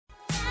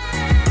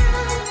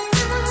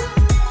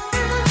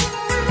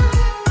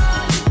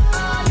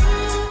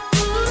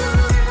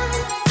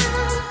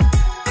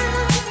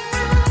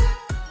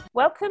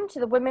Welcome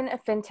to the Women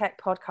of Fintech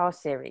Podcast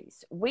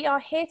series. We are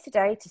here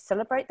today to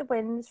celebrate the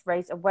wins,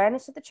 raise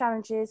awareness of the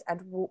challenges,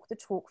 and walk the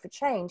talk for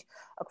change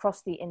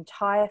across the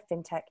entire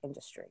fintech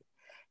industry.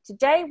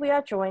 Today, we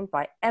are joined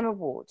by Emma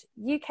Ward,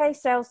 UK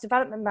Sales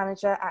Development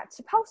Manager at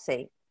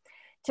Tipalti.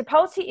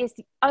 Tipalti is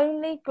the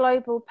only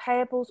global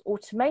payables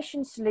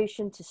automation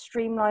solution to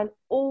streamline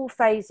all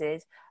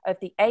phases of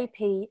the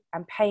AP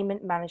and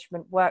payment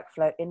management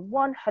workflow in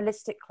one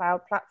holistic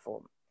cloud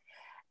platform.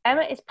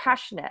 Emma is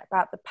passionate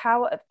about the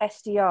power of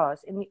STRs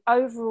in the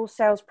overall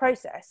sales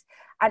process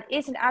and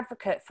is an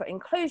advocate for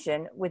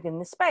inclusion within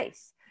the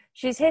space.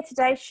 She's here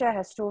today to share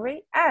her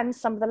story and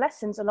some of the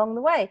lessons along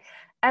the way.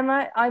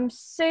 Emma, I'm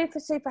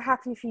super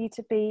happy for you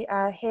to be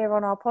here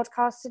on our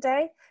podcast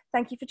today.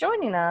 Thank you for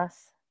joining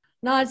us.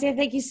 Nadia,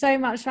 thank you so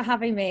much for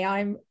having me.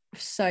 I'm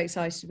so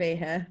excited to be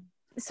here.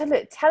 So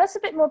look, tell us a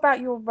bit more about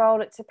your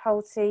role at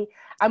Tipalti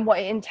and what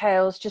it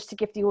entails, just to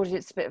give the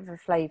audience a bit of a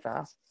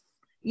flavour.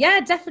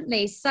 Yeah,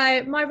 definitely.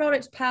 So my role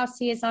at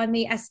Tipalti is I'm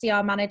the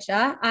SDR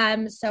manager.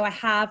 So I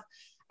have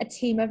a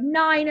team of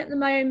 9 at the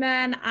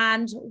moment.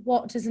 And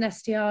what does an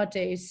SDR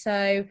do?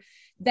 So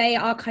they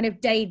are kind of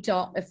day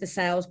dot of the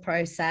sales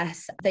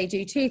process. They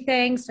do 2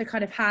 things. So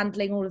kind of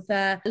handling all of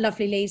the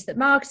lovely leads that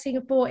marketing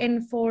have brought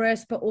in for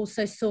us, but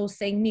also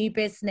sourcing new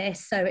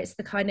business. So it's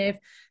the kind of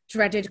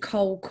dreaded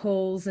cold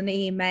calls and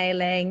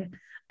emailing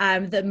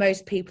that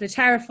most people are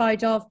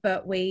terrified of,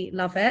 but we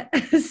love it.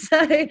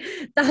 So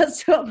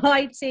that's what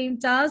my team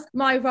does.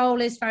 My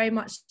role is very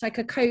much like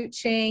a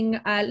coaching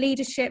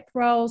leadership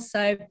role.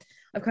 So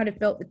I've kind of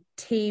built the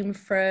team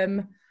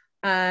from,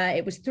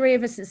 it was 3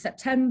 of us in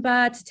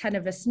September to 10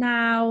 of us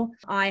now.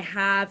 I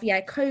have,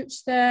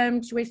 coached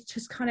them with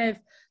just kind of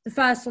the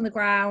first on the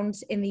ground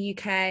in the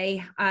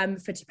UK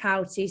for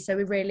Tipalti. So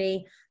we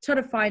really try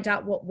to find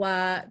out what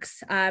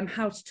works,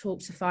 how to talk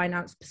to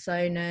finance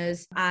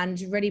personas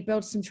and really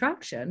build some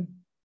traction.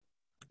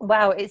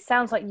 Wow, it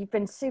sounds like you've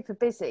been super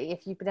busy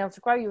if you've been able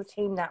to grow your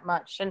team that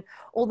much and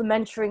all the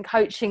mentoring,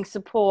 coaching,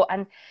 support.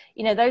 And,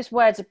 you know, those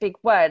words are big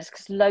words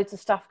because loads of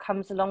stuff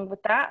comes along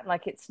with that.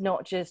 Like it's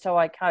not just,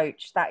 I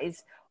coach, that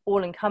is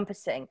all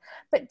encompassing.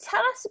 But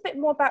tell us a bit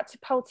more about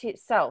Tipalti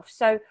itself.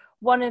 So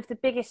one of the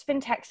biggest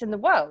fintechs in the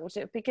world, it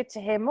would be good to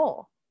hear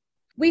more.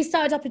 We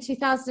started up in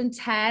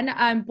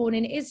 2010, born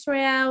in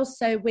Israel.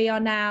 So we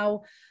are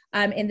now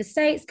in the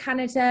States,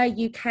 Canada,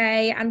 UK,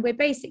 and we're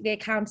basically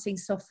accounting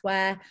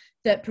software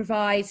that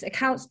provides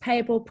accounts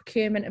payable,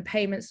 procurement and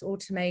payments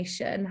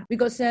automation. We've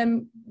got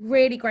some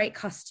really great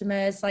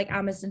customers like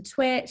Amazon,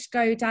 Twitch,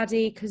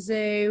 GoDaddy,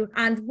 Kazoo.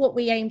 And what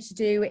we aim to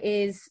do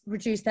is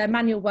reduce their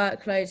manual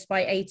workloads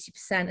by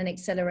 80% and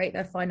accelerate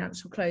their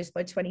financial close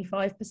by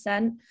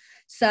 25%.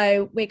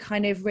 So we're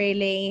kind of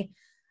really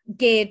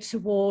geared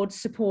towards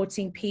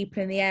supporting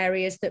people in the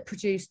areas that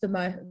produce the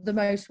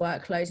most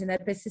workload in their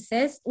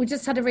businesses. We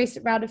just had a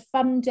recent round of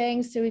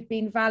funding, so we've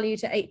been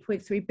valued at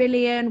 8.3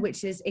 billion,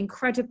 which is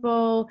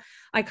incredible.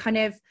 I kind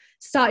of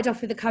started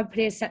off with the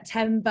company in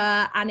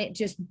September and it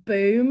just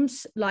boomed.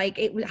 Like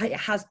it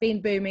has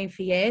been booming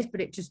for years,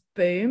 but it just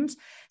boomed.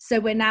 So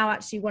we're now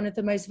actually one of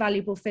the most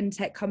valuable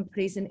fintech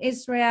companies in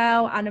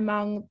Israel and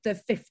among the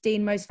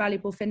 15 most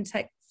valuable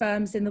fintech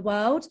firms in the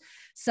world.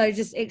 So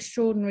just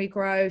extraordinary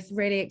growth,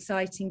 really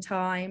exciting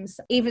times.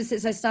 Even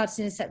since I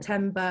started in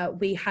September,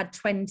 we had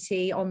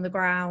 20 on the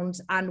ground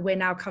and we're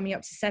now coming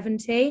up to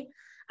 70.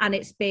 And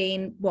it's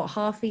been,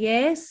 half a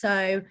year?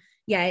 So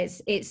yeah,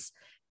 it's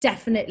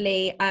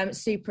definitely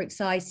super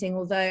exciting.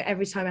 Although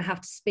every time I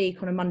have to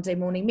speak on a Monday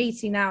morning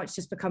meeting now, it's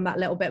just become that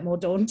little bit more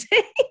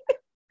daunting.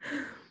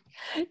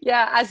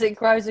 Yeah, as it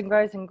grows and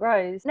grows and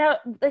grows. Now,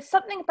 there's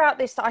something about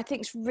this that I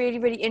think is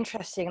really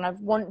interesting, and I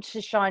want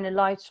to shine a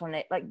light on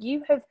it. Like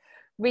you have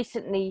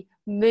recently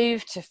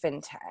moved to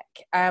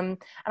fintech, and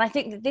I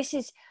think that this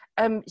is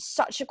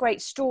such a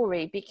great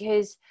story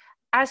because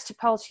as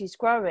Tipalti is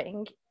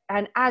growing,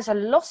 and as a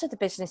lot of the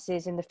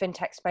businesses in the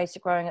fintech space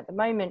are growing at the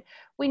moment,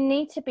 we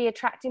need to be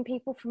attracting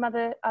people from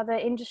other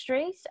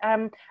industries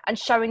and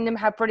showing them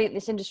how brilliant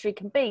this industry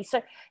can be.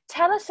 So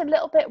tell us a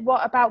little bit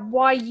about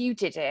why you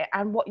did it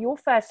and what your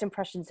first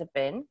impressions have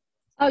been.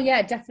 Oh,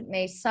 yeah,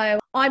 definitely. So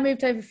I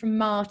moved over from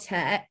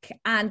Martech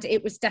and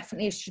it was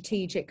definitely a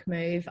strategic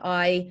move.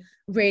 I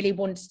really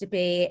wanted to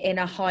be in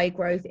a high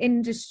growth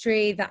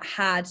industry that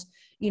had,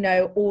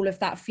 all of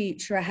that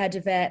future ahead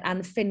of it.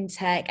 And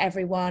fintech,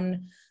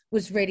 everyone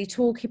was really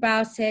talking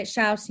about it,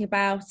 shouting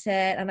about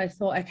it. And I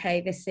thought,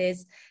 okay,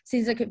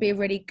 seems like it'd be a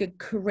really good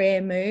career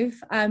move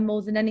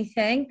more than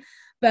anything.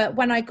 But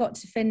when I got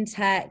to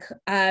fintech,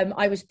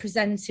 I was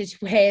presented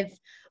with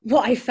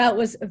what I felt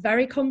was a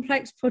very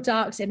complex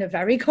product in a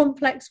very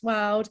complex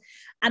world.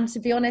 And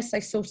to be honest, I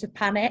sort of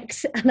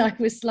panicked and I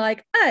was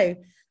like, oh,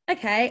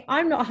 okay,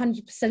 I'm not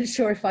 100%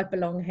 sure if I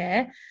belong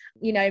here.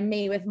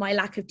 Me with my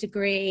lack of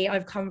degree,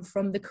 I've come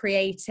from the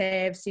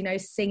creatives,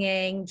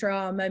 singing,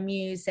 drama,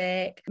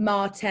 music.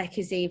 Martech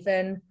is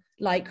even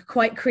like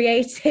quite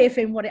creative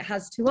in what it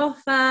has to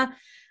offer.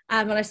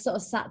 And I sort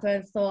of sat there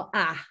and thought,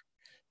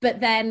 But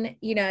then,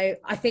 you know,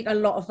 I think a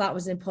lot of that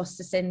was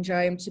imposter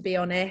syndrome, to be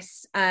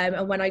honest.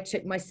 And when I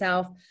took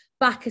myself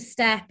back a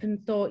step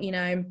and thought, you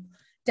know,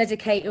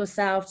 dedicate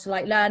yourself to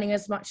like learning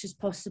as much as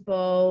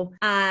possible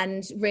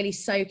and really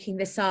soaking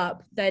this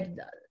up, then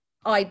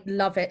I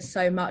love it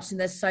so much, and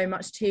there's so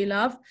much to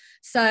love.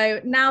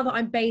 So now that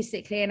I'm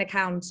basically an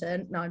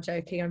accountant, no, I'm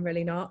joking, I'm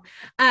really not.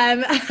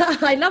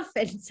 I love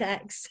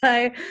fintech.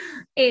 So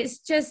it's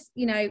just,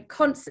 you know,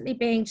 constantly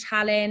being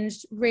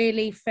challenged,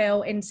 really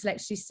feel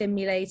intellectually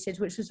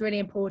stimulated, which was really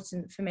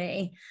important for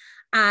me.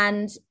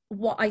 And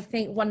what I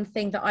think one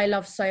thing that I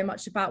love so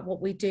much about what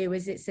we do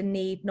is it's a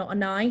need, not a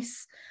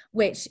nice,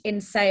 which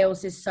in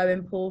sales is so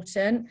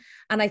important.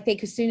 And I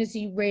think as soon as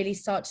you really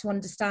start to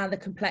understand the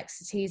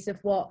complexities of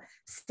what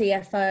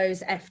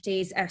CFOs,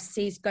 FDs,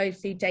 FCs go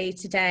through day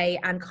to day,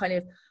 and kind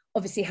of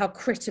obviously how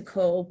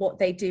critical what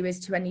they do is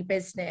to any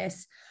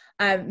business,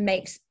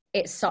 makes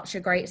it such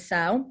a great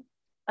sell.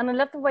 And I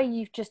love the way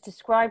you've just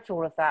described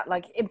all of that.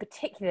 Like in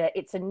particular,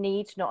 it's a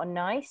need, not a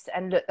nice.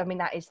 And look, I mean,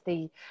 that is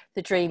the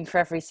dream for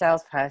every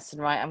salesperson,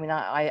 right? I mean,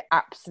 I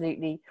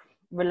absolutely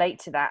relate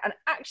to that. And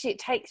actually, it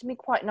takes me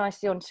quite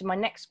nicely on to my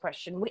next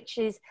question, which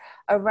is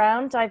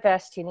around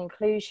diversity and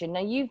inclusion.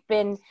 Now, you've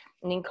been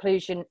an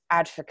inclusion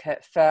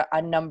advocate for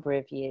a number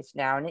of years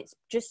now, and it's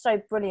just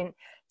so brilliant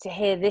to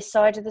hear this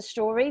side of the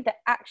story, that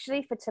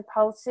actually for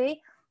Tipalti,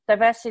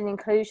 diversity and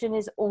inclusion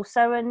is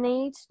also a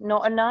need,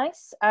 not a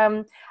nice.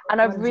 And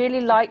I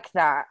really like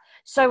that.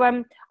 So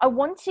I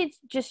wanted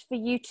just for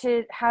you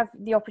to have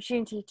the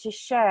opportunity to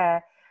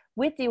share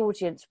with the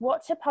audience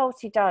what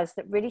Tipalti does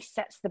that really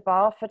sets the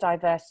bar for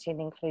diversity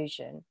and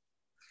inclusion.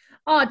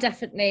 Oh,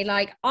 definitely.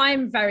 Like,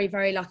 I'm very,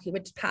 very lucky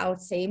with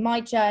Tipalti.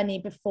 My journey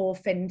before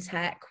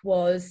fintech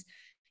was,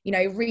 you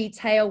know,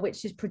 retail,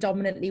 which is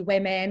predominantly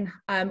women,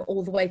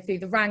 all the way through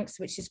the ranks,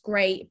 which is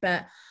great.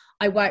 But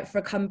I worked for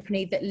a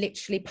company that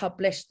literally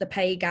published the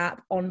pay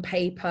gap on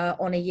paper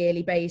on a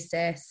yearly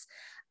basis,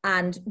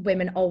 and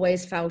women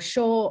always fell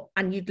short.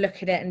 And you'd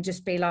look at it and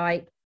just be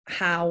like,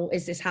 how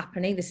is this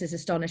happening? This is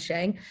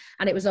astonishing.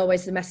 And it was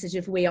always the message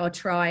of we are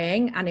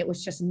trying, and it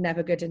was just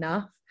never good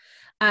enough.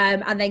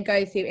 And then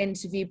go through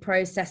interview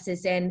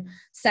processes in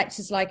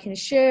sectors like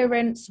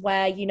insurance,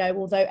 where, you know,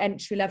 although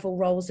entry-level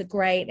roles are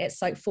great,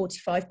 it's like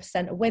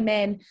 45% of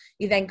women.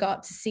 You then got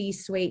up to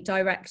C-suite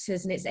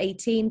directors and it's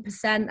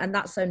 18%, and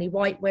that's only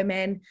white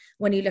women.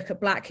 When you look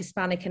at Black,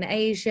 Hispanic and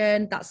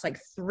Asian, that's like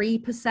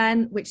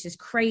 3%, which is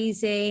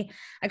crazy.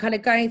 And kind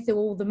of going through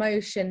all the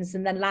motions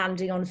and then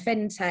landing on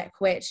fintech,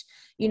 which,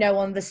 you know,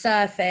 on the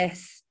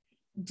surface,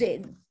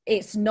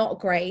 it's not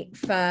great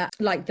for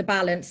like the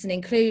balance and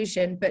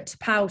inclusion. But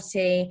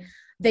Tipalti,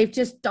 they've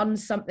just done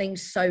something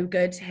so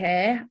good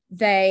here.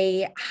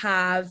 They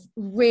have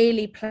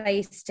really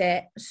placed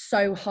it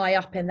so high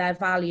up in their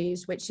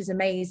values, which is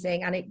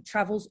amazing, and it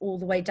travels all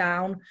the way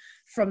down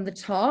from the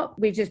top.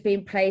 We've just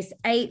been placed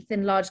 8th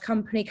in large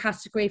company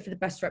category for the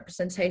best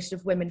representation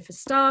of women for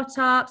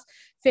startups.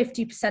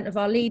 50% of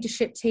our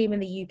leadership team in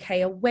the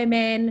UK are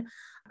women,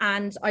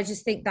 and I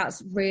just think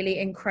that's really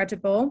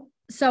incredible.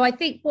 So I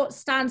think what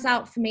stands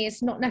out for me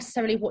is not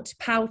necessarily what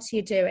Tipalti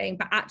are doing,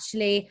 but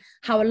actually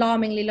how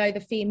alarmingly low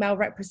the female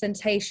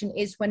representation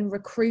is when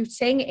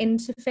recruiting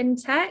into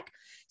fintech.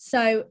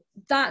 So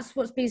that's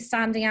what's been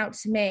standing out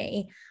to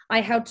me.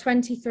 I held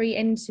 23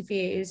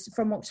 interviews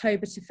from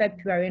October to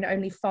February, and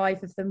only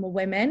 5 of them were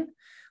women,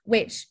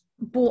 which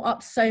brought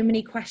up so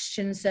many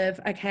questions of,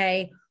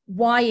 okay,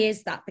 why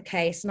is that the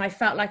case? And I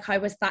felt like I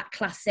was that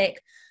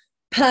classic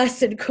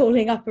person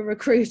calling up a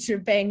recruiter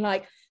and being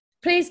like,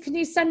 please, can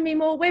you send me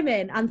more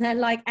women? And they're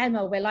like,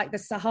 Emma, we're like the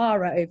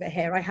Sahara over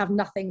here. I have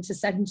nothing to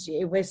send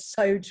you. We're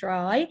so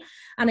dry.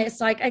 And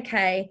it's like,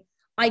 okay,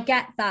 I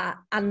get that.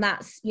 And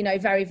that's, you know,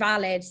 very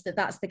valid that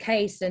that's the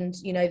case. And,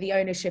 you know, the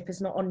ownership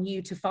is not on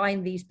you to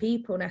find these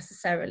people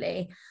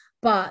necessarily.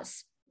 But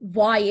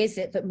why is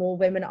it that more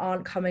women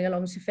aren't coming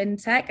along to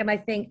fintech? And I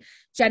think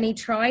Jenny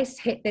Trice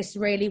hit this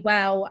really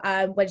well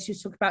when she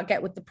was talking about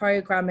Get With The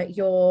Program at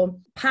your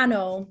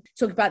panel,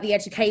 talk about the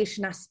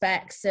education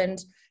aspects and,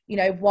 you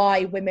know,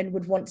 why women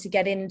would want to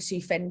get into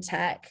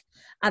fintech.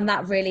 And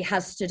that really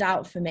has stood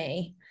out for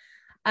me.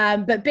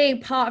 But being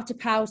part of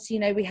Tipalti, you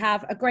know, we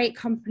have a great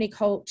company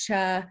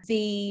culture.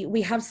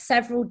 We have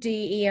several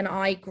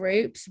DE&I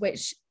groups,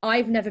 which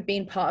I've never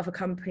been part of a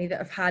company that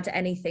have had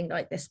anything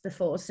like this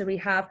before. So we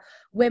have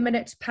Women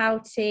at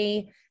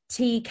Tipalti,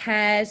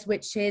 T-Cares,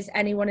 which is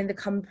anyone in the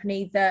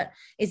company that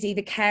is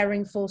either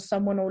caring for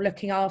someone or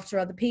looking after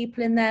other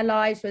people in their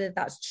lives, whether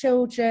that's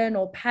children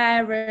or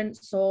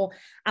parents or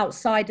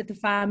outside of the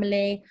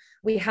family.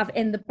 We have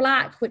In the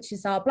Black, which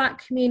is our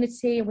Black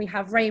community, and we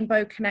have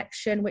Rainbow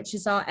Connection, which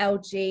is our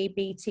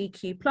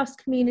LGBTQ plus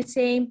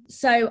community.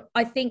 So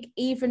I think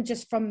even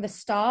just from the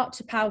start,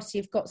 Tipalti,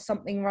 you've got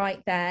something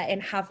right there in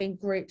having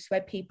groups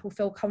where people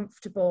feel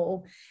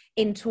comfortable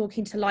in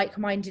talking to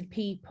like-minded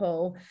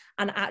people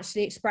and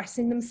actually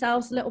expressing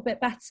themselves a little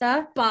bit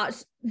better.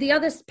 But the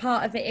other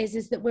part of it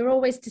is that we're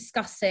always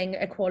discussing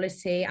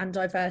equality and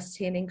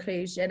diversity and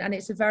inclusion, and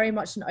it's a very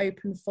much an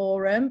open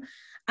forum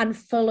and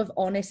full of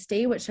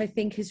honesty, which I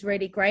think is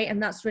really great.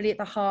 And that's really at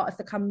the heart of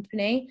the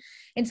company.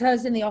 In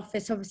terms in the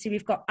office, obviously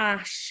we've got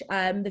Ash,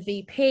 the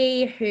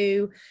VP,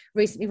 who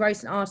recently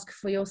wrote an article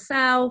for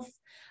yourself.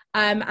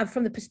 And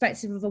from the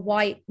perspective of a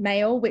white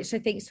male, which I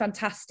think is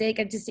fantastic,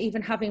 and just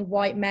even having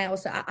white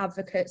males that are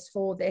advocates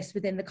for this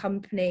within the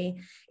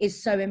company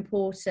is so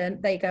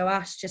important. There you go,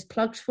 Ash, just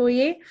plugged for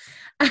you.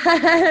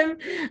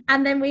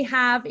 And then we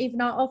have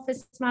even our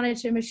office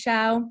manager,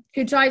 Michelle,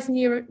 who drives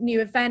new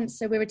events.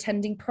 So we're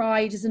attending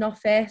Pride as an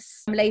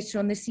office later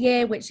on this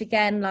year, which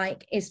again,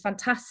 like, is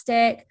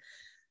fantastic.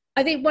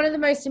 I think one of the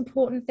most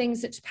important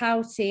things at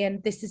Tipalti,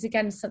 and this is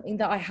again something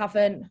that I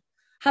haven't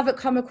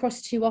come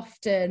across too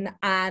often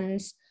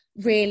and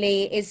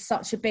really is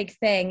such a big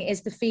thing,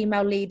 is the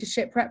female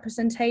leadership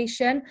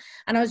representation.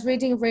 And I was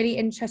reading a really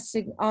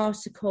interesting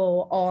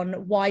article on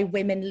why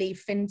women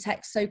leave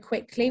fintech so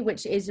quickly,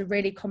 which is a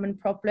really common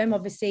problem.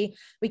 Obviously,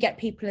 we get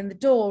people in the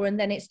door and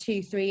then it's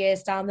 2-3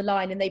 years down the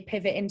line and they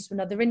pivot into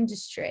another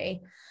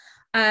industry.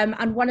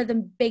 And one of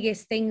the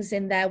biggest things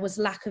in there was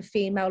lack of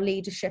female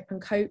leadership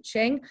and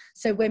coaching.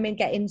 So women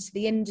get into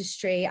the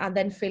industry and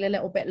then feel a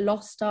little bit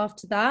lost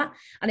after that.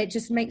 And it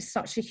just makes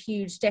such a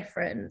huge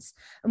difference.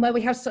 And where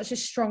we have such a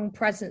strong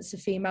presence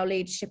of female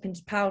leadership in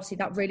Tipalti,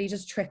 that really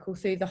does trickle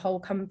through the whole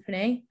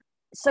company.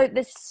 So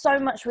there's so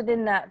much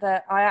within that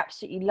I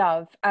absolutely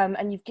love.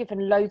 And you've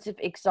given loads of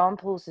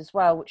examples as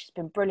well, which has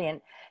been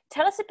brilliant.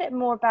 Tell us a bit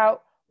more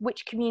about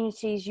which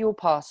communities you're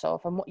part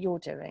of and what you're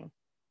doing.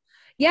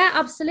 Yeah,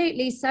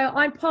 absolutely. So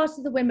I'm part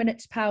of the Women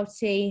at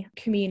Tipalti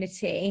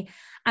community,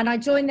 and I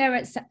joined there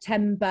at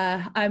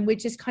September. We're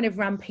just kind of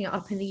ramping it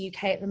up in the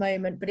UK at the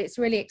moment, but it's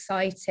really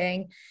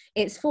exciting.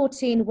 It's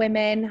 14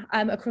 women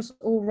across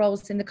all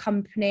roles in the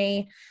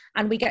company,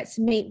 and we get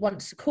to meet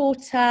once a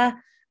quarter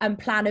and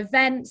plan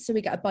events. So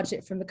we get a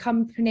budget from the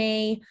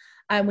company.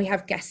 We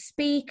have guest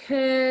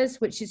speakers,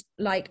 which is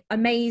like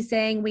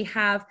amazing. We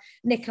have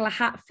Nicola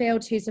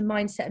Hatfield, who's a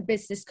mindset and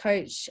business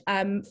coach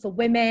for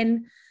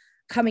women,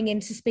 coming in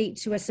to speak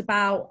to us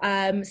about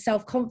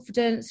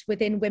self-confidence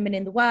within women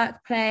in the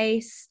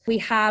workplace. We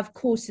have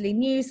quarterly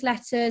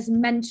newsletters,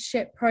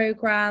 mentorship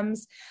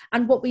programs,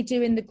 and what we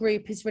do in the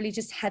group is really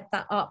just head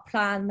that up,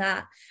 plan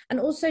that, and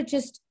also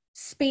just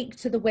speak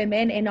to the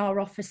women in our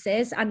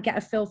offices and get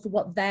a feel for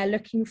what they're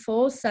looking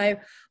for. So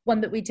one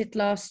that we did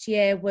last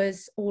year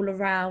was all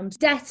around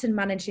debt and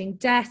managing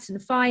debt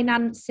and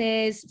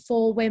finances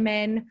for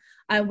women,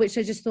 which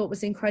I just thought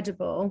was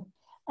incredible.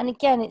 And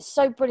again, it's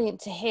so brilliant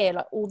to hear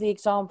like all the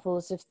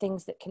examples of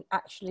things that can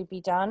actually be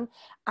done,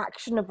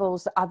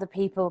 actionables that other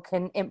people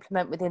can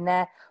implement within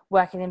their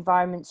working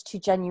environments to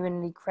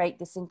genuinely create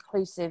this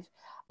inclusive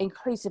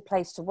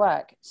place to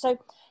work. So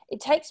it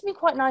takes me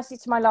quite nicely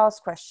to my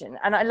last question.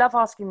 And I love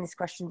asking this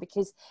question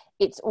because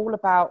it's all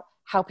about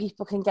how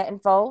people can get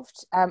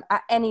involved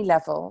at any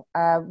level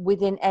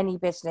within any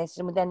business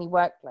and with any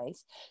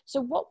workplace.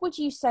 So what would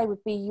you say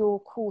would be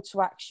your call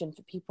to action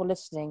for people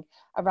listening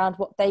around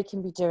what they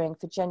can be doing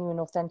for genuine,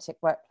 authentic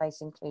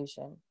workplace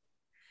inclusion?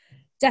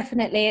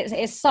 Definitely.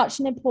 It's such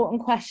an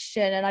important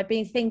question, and I've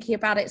been thinking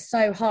about it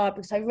so hard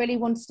because I really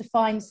wanted to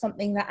find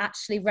something that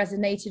actually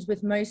resonated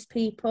with most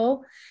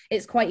people.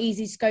 It's quite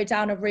easy to go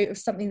down a route of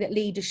something that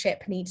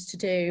leadership needs to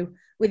do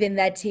within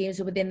their teams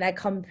or within their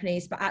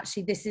companies, but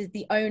actually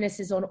the onus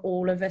is on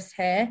all of us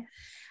here.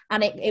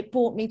 And it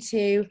brought me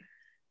to,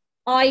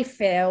 I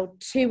feel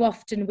too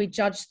often we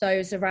judge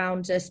those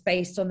around us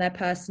based on their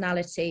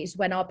personalities,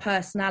 when our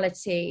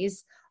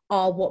personalities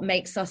are what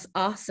makes us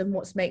us and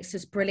what makes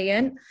us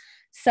brilliant.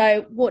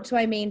 So what do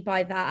I mean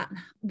by that?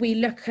 We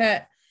look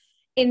at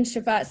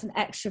introverts and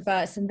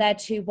extroverts, and they're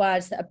two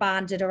words that are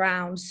bandied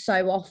around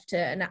so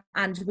often,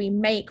 and we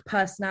make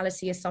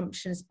personality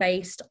assumptions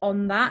based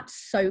on that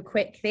so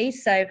quickly.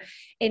 So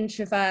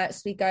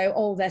introverts, we go,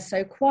 oh, they're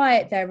so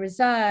quiet, they're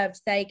reserved,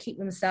 they keep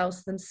themselves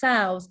to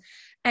themselves.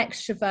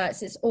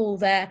 Extroverts, it's all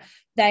they're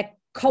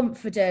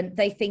confident,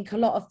 they think a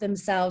lot of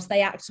themselves,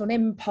 they act on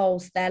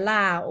impulse, they're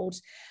loud.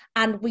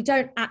 And we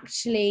don't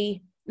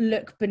actually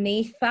look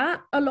beneath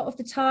that a lot of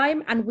the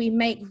time, and we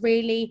make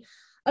really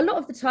a lot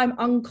of the time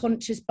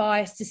unconscious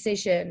biased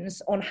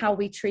decisions on how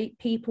we treat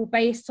people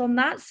based on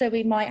that. So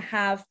we might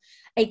have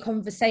a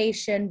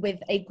conversation with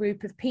a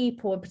group of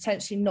people and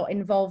potentially not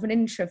involve an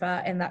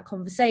introvert in that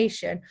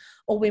conversation,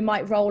 or we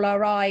might roll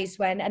our eyes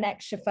when an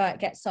extrovert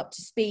gets up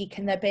to speak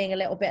and they're being a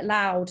little bit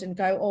loud and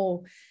go,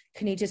 oh,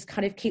 can you just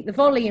kind of keep the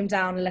volume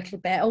down a little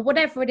bit, or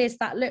whatever it is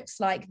that looks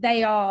like.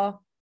 They are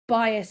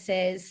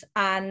biases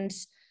and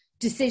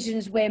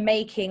decisions we're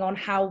making on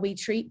how we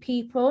treat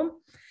people.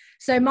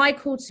 So my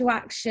call to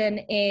action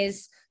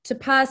is to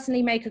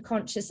personally make a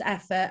conscious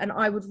effort, and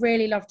I would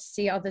really love to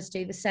see others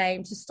do the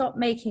same, to stop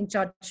making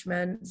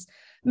judgments,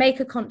 make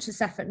a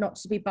conscious effort not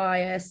to be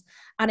biased,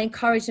 and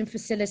encourage and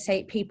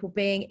facilitate people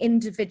being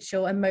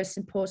individual and, most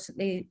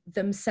importantly,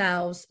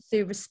 themselves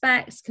through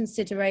respect,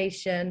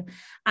 consideration,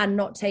 and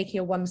not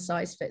taking a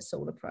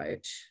one-size-fits-all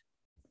approach.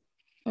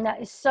 And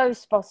that is so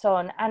spot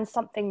on, and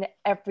something that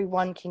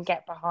everyone can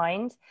get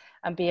behind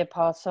and be a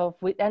part of.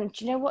 And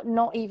do you know what?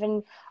 Not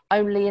even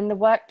only in the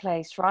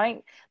workplace,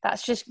 right?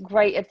 That's just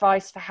great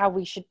advice for how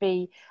we should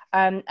be.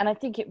 And I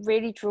think it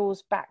really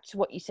draws back to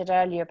what you said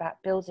earlier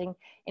about building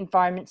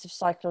environments of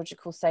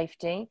psychological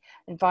safety,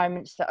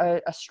 environments that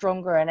are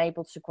stronger and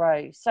able to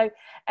grow. So,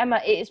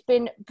 Emma, it has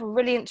been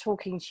brilliant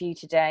talking to you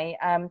today.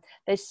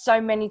 There's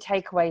so many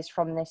takeaways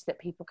from this that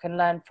people can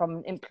learn from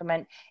and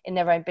implement in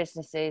their own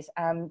businesses.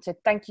 So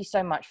thank you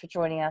so much for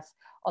joining us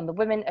on the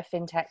Women of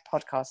Fintech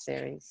podcast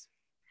series.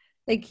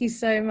 Thank you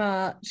so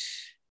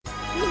much.